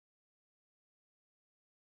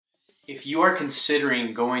If you are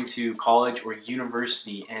considering going to college or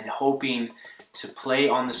university and hoping to play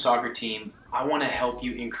on the soccer team, I want to help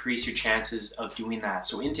you increase your chances of doing that.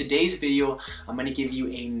 So in today's video, I'm going to give you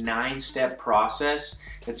a 9-step process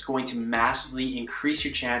that's going to massively increase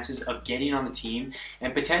your chances of getting on the team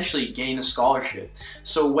and potentially getting a scholarship.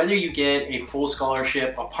 So whether you get a full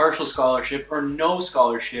scholarship, a partial scholarship, or no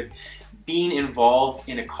scholarship, being involved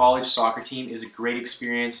in a college soccer team is a great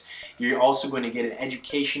experience. You're also going to get an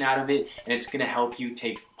education out of it, and it's going to help you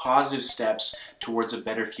take positive steps towards a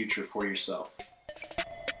better future for yourself.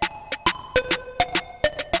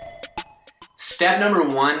 Step number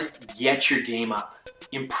 1, get your game up.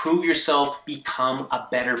 Improve yourself, become a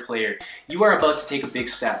better player. You are about to take a big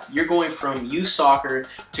step. You're going from youth soccer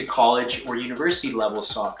to college or university level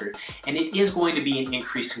soccer, and it is going to be an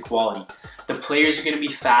increase in quality. The players are going to be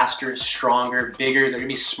faster, stronger, bigger, they're going to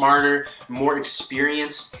be smarter, more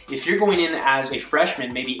experienced. If you're going in as a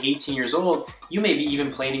freshman, maybe 18 years old, you may be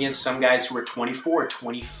even playing against some guys who are 24,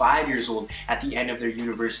 25 years old at the end of their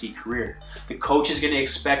university career. The coach is going to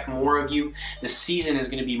expect more of you. The season is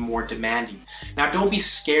going to be more demanding. Now, don't be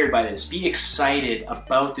scared by this. Be excited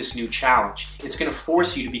about this new challenge. It's going to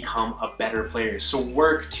force you to become a better player. So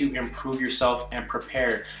work to improve yourself and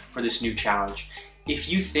prepare for this new challenge.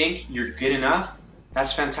 If you think you're good enough,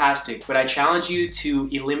 that's fantastic, but I challenge you to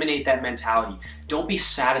eliminate that mentality. Don't be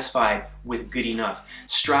satisfied with good enough.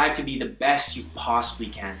 Strive to be the best you possibly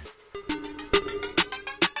can.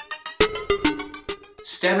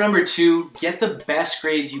 Step number 2, get the best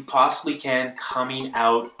grades you possibly can coming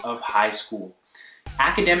out of high school.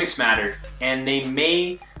 Academics matter, and they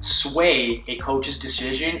may sway a coach's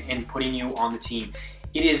decision in putting you on the team.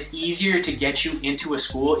 It is easier to get you into a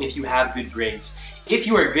school if you have good grades. If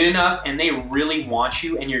you are good enough and they really want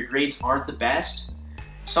you and your grades aren't the best,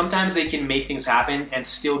 sometimes they can make things happen and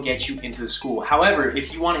still get you into the school. However,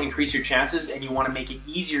 if you want to increase your chances and you want to make it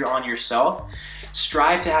easier on yourself,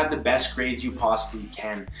 strive to have the best grades you possibly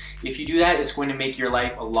can. If you do that, it's going to make your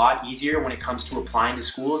life a lot easier when it comes to applying to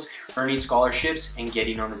schools, earning scholarships, and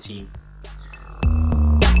getting on the team.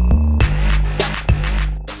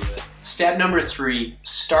 Step number 3,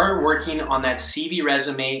 start working on that CV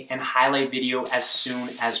resume and highlight video as soon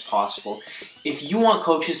as possible. If you want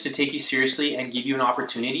coaches to take you seriously and give you an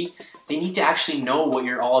opportunity, they need to actually know what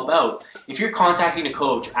you're all about. If you're contacting a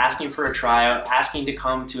coach, asking for a tryout, asking to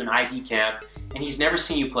come to an IB camp, and he's never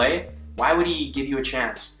seen you play, why would he give you a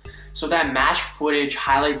chance? So that match footage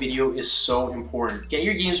highlight video is so important. Get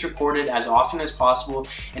your games recorded as often as possible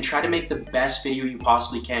and try to make the best video you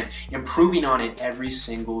possibly can, improving on it every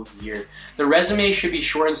single year. The resume should be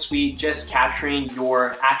short and sweet, just capturing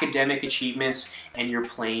your academic achievements and your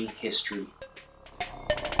playing history.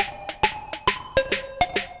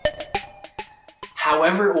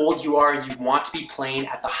 However old you are, you want to be playing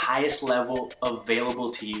at the highest level available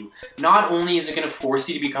to you. Not only is it going to force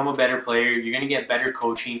you to become a better player, you're going to get better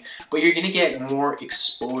coaching, but you're going to get more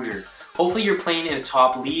exposure. Hopefully you're playing in a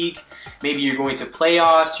top league, maybe you're going to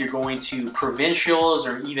playoffs, you're going to provincials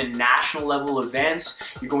or even national level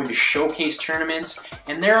events, you're going to showcase tournaments,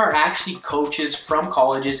 and there are actually coaches from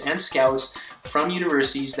colleges and scouts from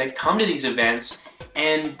universities that come to these events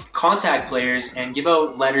and contact players and give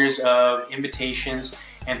out letters of invitations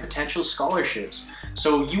and potential scholarships.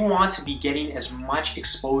 So you want to be getting as much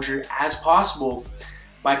exposure as possible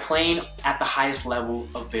by playing at the highest level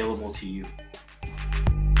available to you.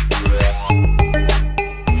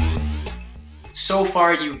 So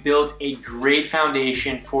far, you've built a great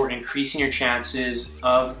foundation for increasing your chances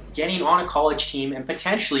of getting on a college team and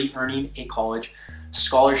potentially earning a college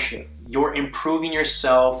scholarship. You're improving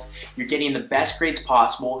yourself, you're getting the best grades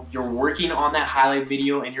possible, you're working on that highlight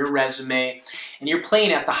video and your resume, and you're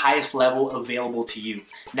playing at the highest level available to you.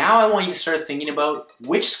 Now I want you to start thinking about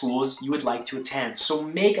which schools you would like to attend. So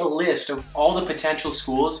make a list of all the potential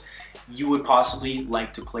schools you would possibly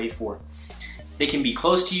like to play for. They can be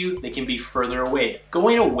close to you, they can be further away.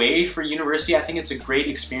 Going away for university, I think it's a great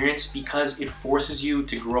experience because it forces you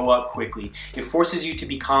to grow up quickly. It forces you to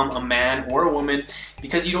become a man or a woman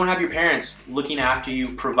because you don't have your parents looking after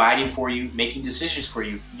you, providing for you, making decisions for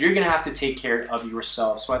you. You're gonna have to take care of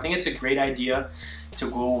yourself. So I think it's a great idea to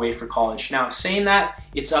go away for college. Now, saying that,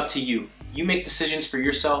 it's up to you. You make decisions for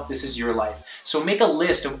yourself. This is your life. So make a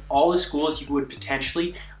list of all the schools you would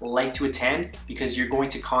potentially like to attend because you're going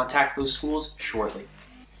to contact those schools shortly.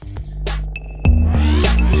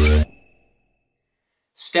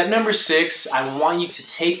 Step number 6, I want you to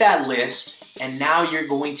take that list and now you're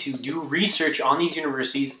going to do research on these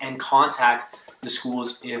universities and contact the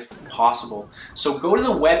schools if possible. So go to the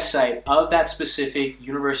website of that specific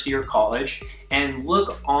university or college and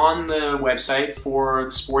look on the website for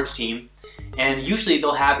the sports team. And usually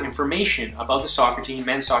they'll have information about the soccer team,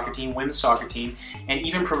 men's soccer team, women's soccer team, and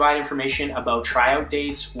even provide information about tryout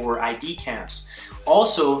dates or ID camps.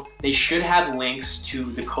 Also, they should have links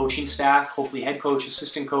to the coaching staff, hopefully head coach,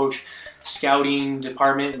 assistant coach, scouting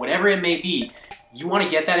department, whatever it may be. You want to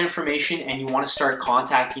get that information and you want to start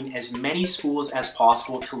contacting as many schools as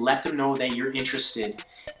possible to let them know that you're interested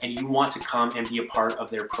and you want to come and be a part of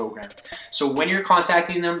their program. So when you're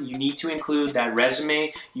contacting them, you need to include that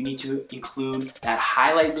resume, you need to include that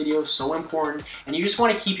highlight video, so important, and you just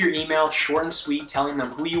want to keep your email short and sweet, telling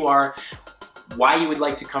them who you are, why you would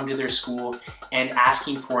like to come to their school, and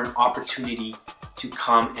asking for an opportunity to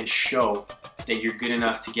come and show that you're good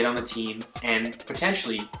enough to get on the team and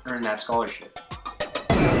potentially earn that scholarship.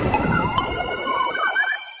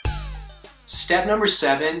 Step number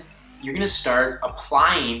 7, you're gonna start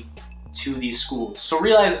applying to these schools. So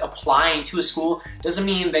realize applying to a school doesn't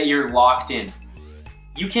mean that you're locked in.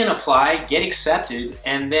 You can apply, get accepted,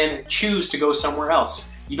 and then choose to go somewhere else.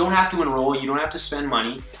 You don't have to enroll, you don't have to spend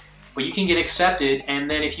money, but you can get accepted,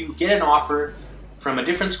 and then if you get an offer from a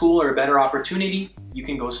different school or a better opportunity, you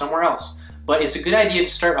can go somewhere else. But it's a good idea to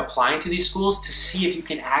start applying to these schools to see if you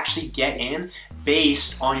can actually get in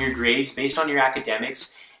based on your grades, based on your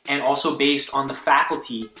academics, and also based on the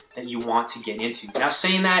faculty that you want to get into. Now,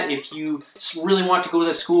 saying that, if you really want to go to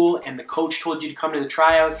the school and the coach told you to come to the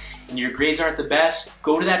tryout and your grades aren't the best,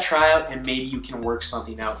 go to that tryout and maybe you can work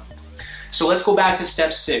something out. So let's go back to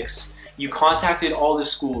step 6. You contacted all the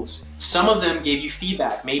schools. Some of them gave you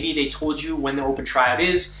feedback. Maybe they told you when the open tryout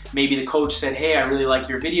is. Maybe the coach said, hey, I really like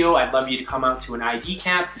your video. I'd love you to come out to an ID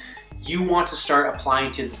camp. You want to start applying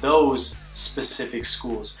to those specific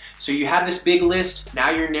schools. So you have this big list.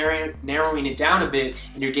 Now you're narrowing it down a bit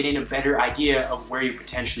and you're getting a better idea of where you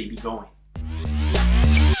potentially be going.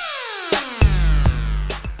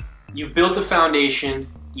 You've built the foundation.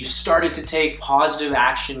 You started to take positive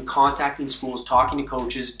action, contacting schools, talking to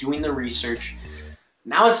coaches, doing the research.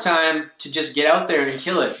 Now it's time to just get out there and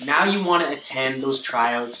kill it. Now you want to attend those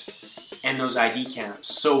tryouts and those ID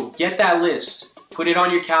camps. So get that list, put it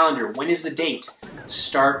on your calendar. When is the date?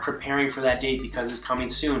 Start preparing for that date because it's coming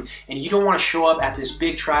soon. And you don't want to show up at this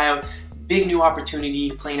big tryout, big new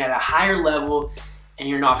opportunity, playing at a higher level, and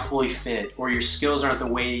you're not fully fit, or your skills aren't the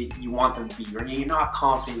way you want them to be, or you're not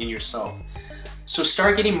confident in yourself. So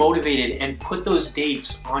start getting motivated and put those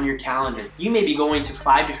dates on your calendar. You may be going to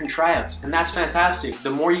 5 different tryouts, and that's fantastic. The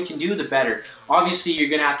more you can do, the better. Obviously, you're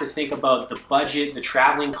gonna have to think about the budget, the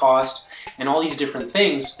traveling cost, and all these different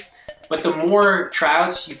things. But the more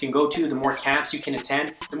tryouts you can go to, the more camps you can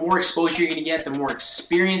attend, the more exposure you're gonna get, the more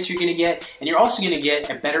experience you're gonna get, and you're also gonna get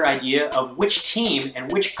a better idea of which team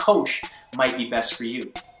and which coach might be best for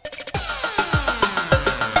you.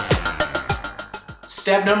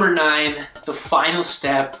 Step number 9, the final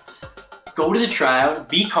step, go to the tryout,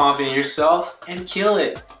 be confident in yourself, and kill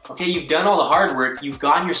it. Okay, you've done all the hard work, you've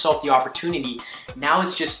gotten yourself the opportunity, now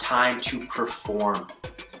it's just time to perform.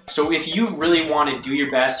 So if you really want to do your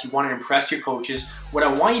best, you want to impress your coaches, what I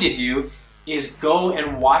want you to do is go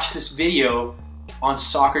and watch this video on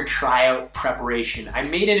soccer tryout preparation. I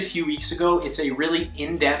made it a few weeks ago. It's a really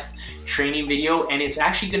in-depth training video, and it's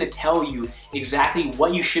actually going to tell you exactly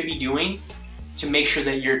what you should be doing to make sure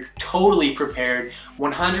that you're totally prepared,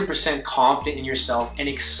 100% confident in yourself, and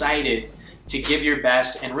excited to give your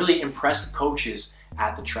best and really impress the coaches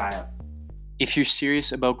at the tryout. If you're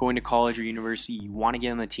serious about going to college or university, you want to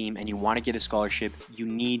get on the team and you want to get a scholarship, you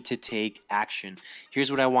need to take action.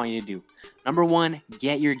 Here's what I want you to do. Number 1,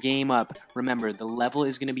 get your game up. Remember, the level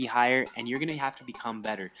is going to be higher and you're going to have to become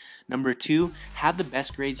better. Number 2, have the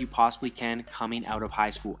best grades you possibly can coming out of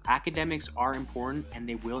high school. Academics are important and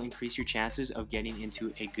they will increase your chances of getting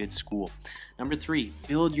into a good school. Number 3,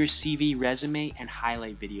 build your CV, resume, and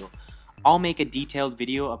highlight video. I'll make a detailed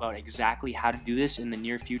video about exactly how to do this in the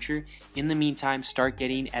near future. In the meantime, start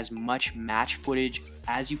getting as much match footage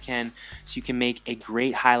as you can so you can make a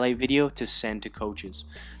great highlight video to send to coaches.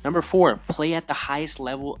 Number 4, play at the highest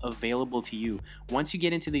level available to you. Once you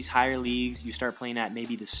get into these higher leagues, you start playing at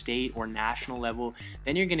maybe the state or national level,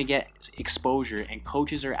 then you're going to get exposure and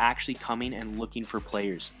coaches are actually coming and looking for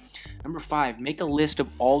players. Number 5, make a list of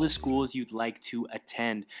all the schools you'd like to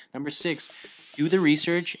attend. Number 6, do the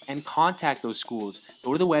research and contact those schools.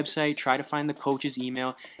 Go to the website, try to find the coach's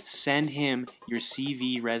email, send him your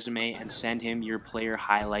CV, resume, and send him your player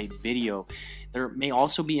highlight video. There may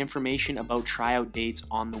also be information about tryout dates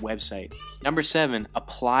on the website. Number 7,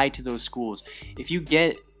 apply to those schools. If you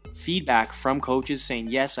get feedback from coaches saying,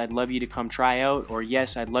 yes, I'd love you to come try out, or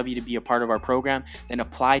yes, I'd love you to be a part of our program, then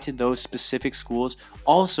apply to those specific schools.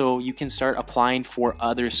 Also, you can start applying for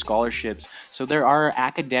other scholarships. So there are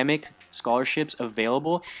academic scholarships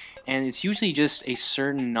available, and it's usually just a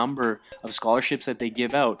certain number of scholarships that they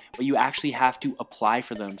give out, but you actually have to apply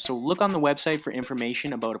for them. So look on the website for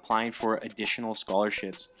information about applying for additional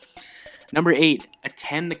scholarships. Number 8,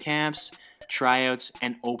 attend the camps, tryouts,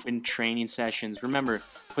 and open training sessions. Remember,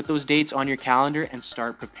 put those dates on your calendar and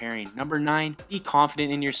start preparing. Number 9, be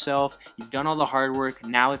confident in yourself. You've done all the hard work.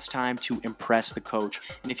 Now it's time to impress the coach.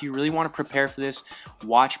 And if you really want to prepare for this,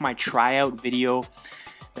 watch my tryout video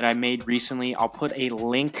that I made recently. I'll put a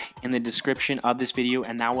link in the description of this video,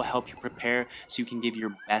 and that will help you prepare so you can give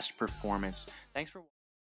your best performance. Thanks for watching.